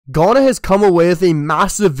Ghana has come away with a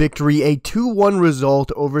massive victory, a 2-1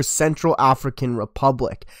 result over Central African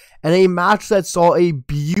Republic, and a match that saw a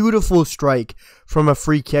beautiful strike from a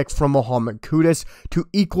free kick from Mohammed Kudus to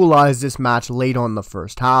equalize this match late on the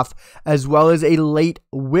first half, as well as a late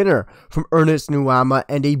winner from Ernest Nuamah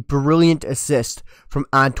and a brilliant assist from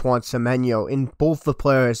Antoine Semenyo in both the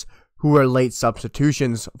players who were late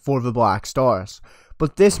substitutions for the Black Stars.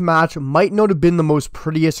 But this match might not have been the most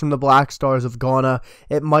prettiest from the Black Stars of Ghana.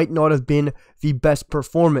 It might not have been the best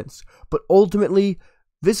performance. But ultimately,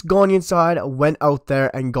 this Ghanaian side went out there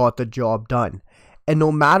and got the job done. And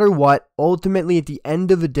no matter what, ultimately at the end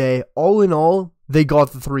of the day, all in all, they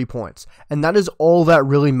got the 3 points. And that is all that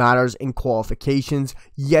really matters in qualifications.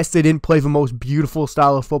 Yes, they didn't play the most beautiful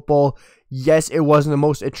style of football. Yes, it wasn't the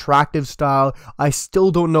most attractive style. I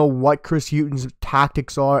still don't know what Chris Hughton's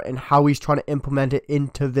tactics are and how he's trying to implement it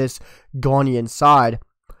into this Ghanaian side.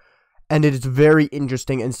 And it is very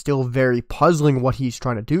interesting and still very puzzling what he's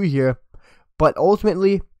trying to do here. But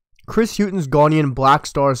ultimately, Chris Hughton's Ghanaian Black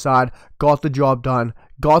Star side got the job done,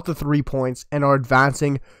 got the 3 points, and are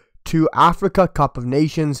advancing to Africa Cup of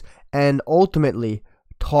Nations and ultimately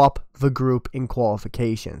top the group in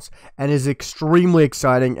qualifications, and is extremely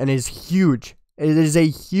exciting and is huge. It is a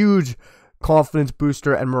huge confidence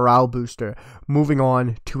booster and morale booster moving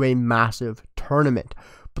on to a massive tournament.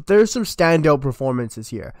 But there's some standout performances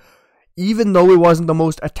here. Even though it wasn't the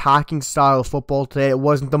most attacking style of football today, it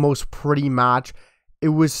wasn't the most pretty match, it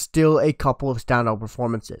was still a couple of standout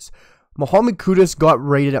performances. Mohammed Kudus got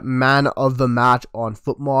rated man of the match on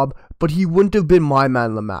FootMob, but he wouldn't have been my man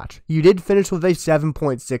of the match. He did finish with a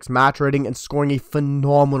 7.6 match rating and scoring a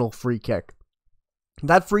phenomenal free kick.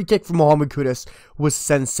 That free kick from Mohammed Kudus was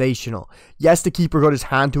sensational. Yes, the keeper got his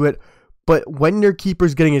hand to it, but when your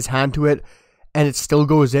keeper's getting his hand to it and it still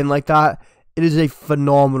goes in like that, it is a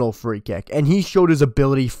phenomenal free kick. And he showed his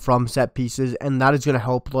ability from set pieces, and that is going to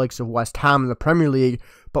help the likes of West Ham in the Premier League.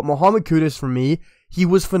 But Mohammed Kudus, for me, he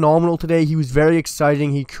was phenomenal today. He was very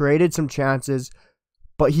exciting. He created some chances,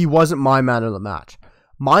 but he wasn't my man of the match.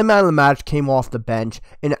 My man of the match came off the bench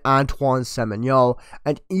in Antoine Semenyo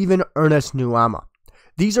and even Ernest Nuamah.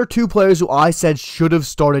 These are two players who I said should have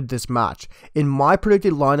started this match. In my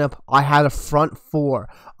predicted lineup, I had a front four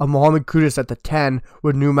of Mohammed Kudus at the 10,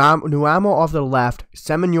 with Nuamah off the left,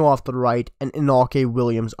 Semenyo off the right, and Inoke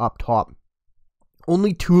Williams up top.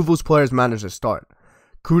 Only two of those players managed to start.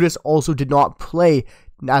 Kudus also did not play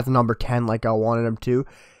at the number 10 like I wanted him to,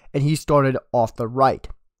 and he started off the right.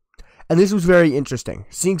 And this was very interesting.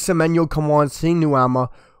 Seeing Semenyo come on, seeing Nuamah.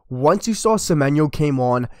 Once you saw Semenyo came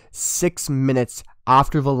on 6 minutes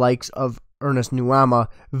after the likes of Ernest Nuamah,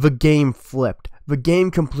 the game flipped. The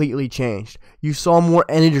game completely changed. You saw more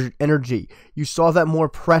energy. You saw that more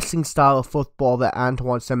pressing style of football that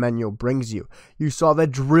Antoine Semenyo brings you. You saw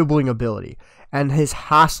that dribbling ability and his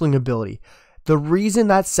hassling ability. The reason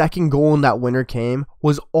that second goal and that winner came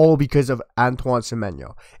was all because of Antoine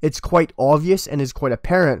Semenyo. It's quite obvious and is quite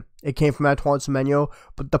apparent it came from Antoine Semenyo,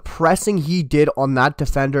 but the pressing he did on that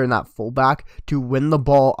defender and that fullback to win the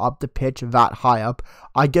ball up the pitch that high up,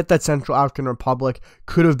 I get that Central African Republic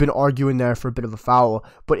could have been arguing there for a bit of a foul,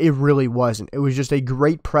 but it really wasn't. It was just a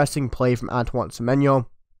great pressing play from Antoine Semenyo,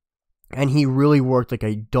 and he really worked like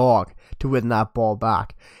a dog to win that ball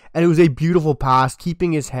back. And it was a beautiful pass,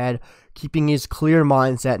 keeping his head, keeping his clear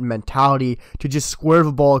mindset and mentality to just square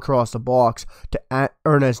the ball across the box to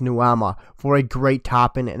Ernest Nuamah for a great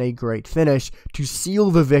tap-in and a great finish to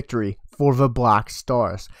seal the victory for the Black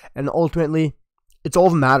Stars. And ultimately, it's all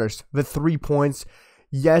that matters. The 3 points.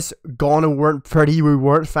 Yes, Ghana weren't pretty, we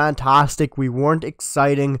weren't fantastic, we weren't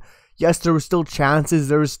exciting. Yes, there were still chances,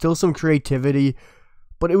 there was still some creativity,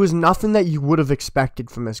 but it was nothing that you would have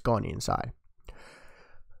expected from this Ghanaian side.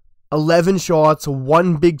 11 shots,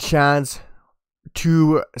 1 big chance,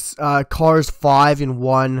 2 cars 5 in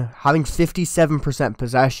 1, having 57%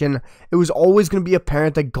 possession. It was always going to be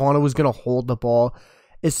apparent that Ghana was going to hold the ball,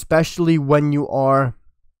 especially when you are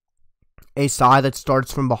a side that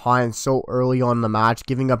starts from behind so early on in the match,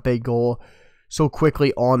 giving up a goal so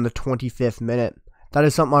quickly on the 25th minute. That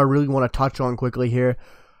is something I really want to touch on quickly here.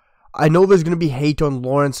 I know there's going to be hate on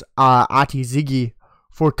Lawrence Atizigi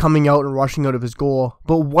for coming out and rushing out of his goal,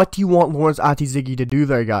 but what do you want Lawrence Atizigi to do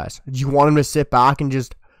there, guys? Do you want him to sit back and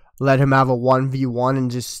just let him have a 1v1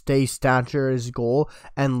 and just stay stature at his goal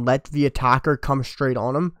and let the attacker come straight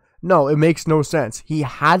on him? No, it makes no sense. He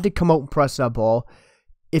had to come out and press that ball.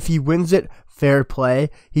 If he wins it, fair play.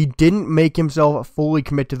 He didn't make himself fully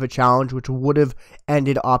commit to the challenge, which would have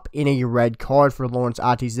ended up in a red card for Lawrence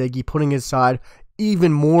Atizigi, putting his side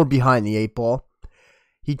even more behind the 8 ball.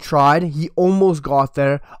 He tried. He almost got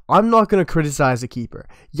there. I'm not going to criticize the keeper.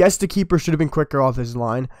 Yes, the keeper should have been quicker off his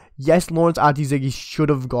line. Yes, Lawrence Atizigi should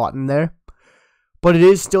have gotten there. But it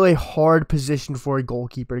is still a hard position for a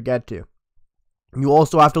goalkeeper to get to. You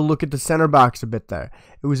also have to look at the center backs a bit there.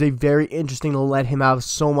 It was a very interesting to let him have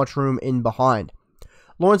so much room in behind.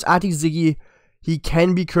 Lawrence Atizigi, he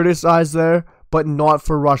can be criticized there, but not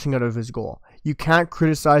for rushing out of his goal. You can't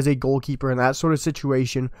criticize a goalkeeper in that sort of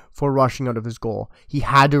situation for rushing out of his goal. He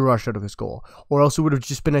had to rush out of his goal, or else it would have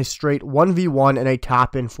just been a straight 1v1 and a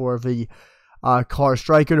tap-in for the car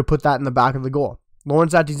striker to put that in the back of the goal.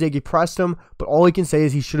 Lawrence Atizigi pressed him, but all he can say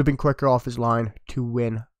is he should have been quicker off his line to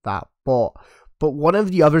win that ball. But one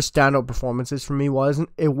of the other standout performances for me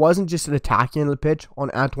wasn't just an attacking end of the pitch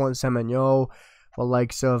on Antoine Semenyo, the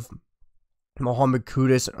likes of Mohammed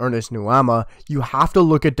Kudus and Ernest Nuamah. You have to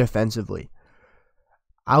look at defensively.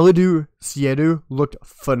 Alidou Siedu looked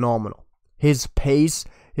phenomenal. His pace,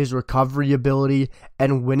 his recovery ability,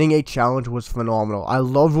 and winning a challenge was phenomenal. I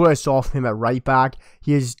loved what I saw from him at right back.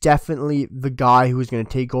 He is definitely the guy who is going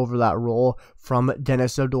to take over that role from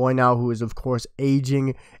Denis Sadoy now, who is of course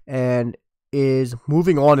aging and is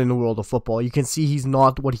moving on in the world of football. You can see he's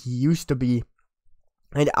not what he used to be.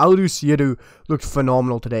 And Alidou Siedu looked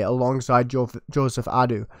phenomenal today alongside Joseph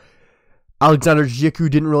Adu. Alexander Djiku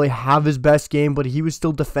didn't really have his best game, but he was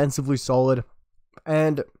still defensively solid.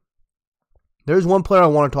 And there's one player I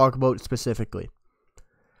want to talk about specifically.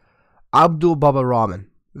 Abdul Baba Rahman.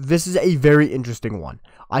 This is a very interesting one.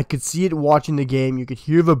 I could see it watching the game. You could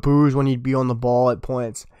hear the boos when he'd be on the ball at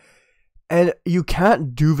points. And you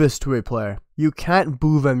can't do this to a player. You can't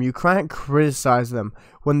boo them. You can't criticize them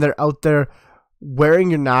when they're out there wearing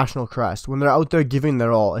your national crest, when they're out there giving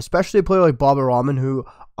their all. Especially a player like Baba Rahman, who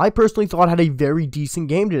I personally thought had a very decent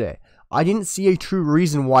game today. I didn't see a true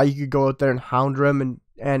reason why you could go out there and hound him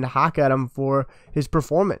and hack at him for his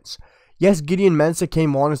performance. Yes, Gideon Mensah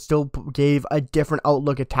came on and still gave a different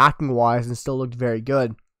outlook attacking-wise and still looked very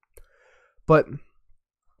good. But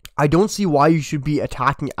I don't see why you should be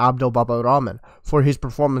attacking Abdul Baba Rahman for his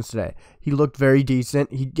performance today. He looked very decent.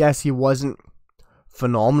 Yes, he wasn't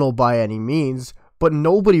phenomenal by any means, but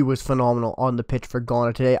nobody was phenomenal on the pitch for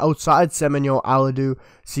Ghana today outside Semenyo, Alidou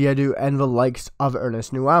Siedu, and the likes of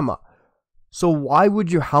Ernest Nuamah. So why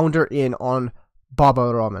would you hound her in on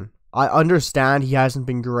Baba Rahman? I understand he hasn't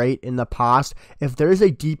been great in the past. If there is a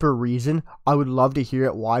deeper reason, I would love to hear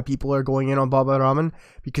it why people are going in on Baba Rahman,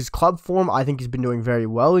 because club form I think he's been doing very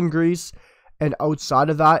well in Greece. And outside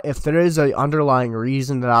of that, if there is an underlying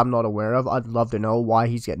reason that I'm not aware of, I'd love to know why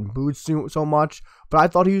he's getting booed so much. But I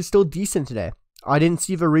thought he was still decent today. I didn't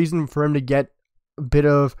see the reason for him to get a bit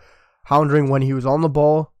of hounding when he was on the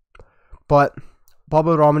ball. But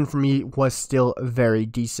Baba Rahman for me was still very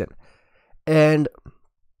decent. And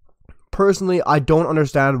personally, I don't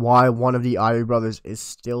understand why one of the Ayew brothers is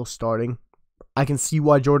still starting. I can see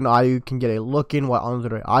why Jordan Ayew can get a look in, why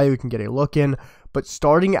Andre Ayew can get a look in. But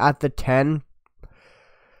starting at the 10,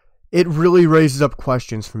 it really raises up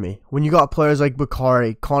questions for me. When you got players like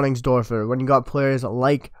Bukhari, Koningsdorfer, when you got players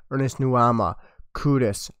like Ernest Nuamah,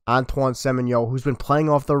 Kudus, Antoine Semenyo, who's been playing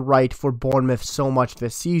off the right for Bournemouth so much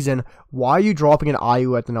this season, why are you dropping an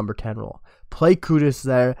Ayew at the number 10 role? Play Kudus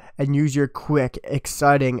there and use your quick,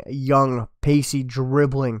 exciting, young, pacey,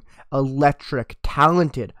 dribbling, electric,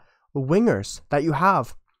 talented wingers that you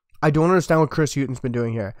have. I don't understand what Chris Hughton's been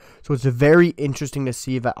doing here. So it's very interesting to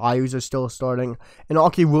see that Ayews are still starting. And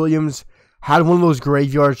Aki Williams had one of those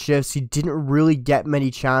graveyard shifts. He didn't really get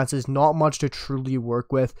many chances, not much to truly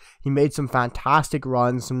work with. He made some fantastic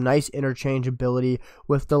runs, some nice interchangeability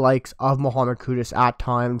with the likes of Mohammed Kudus at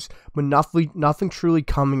times, but nothing truly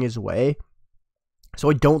coming his way. So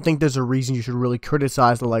I don't think there's a reason you should really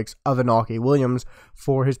criticize the likes of Inaki Williams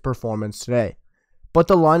for his performance today. But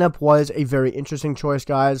the lineup was a very interesting choice,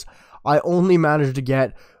 guys. I only managed to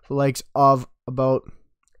get the likes of about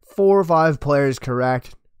 4 or 5 players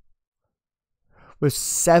correct, with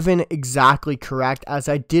 7 exactly correct, as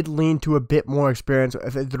I did lean to a bit more experience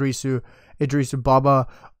with Idrisu Baba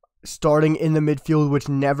starting in the midfield, which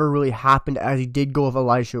never really happened, as he did go with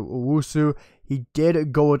Elisha Owusu. He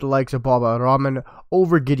did go with the likes of Baba Rahman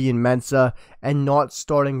over Gideon Mensah, and not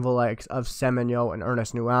starting the likes of Semenyo and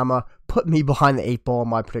Ernest Nuamah put me behind the 8 ball in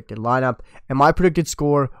my predicted lineup. And my predicted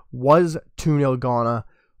score was 2-0 Ghana,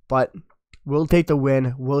 but we'll take the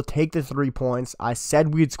win. We'll take the 3 points. I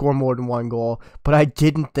said we'd score more than 1 goal, but I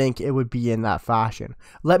didn't think it would be in that fashion.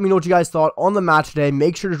 Let me know what you guys thought on the match today.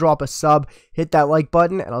 Make sure to drop a sub, hit that like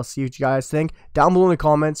button, and I'll see what you guys think down below in the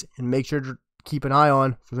comments. And make sure to keep an eye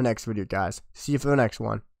on for the next video, guys. See you for the next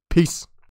one. Peace.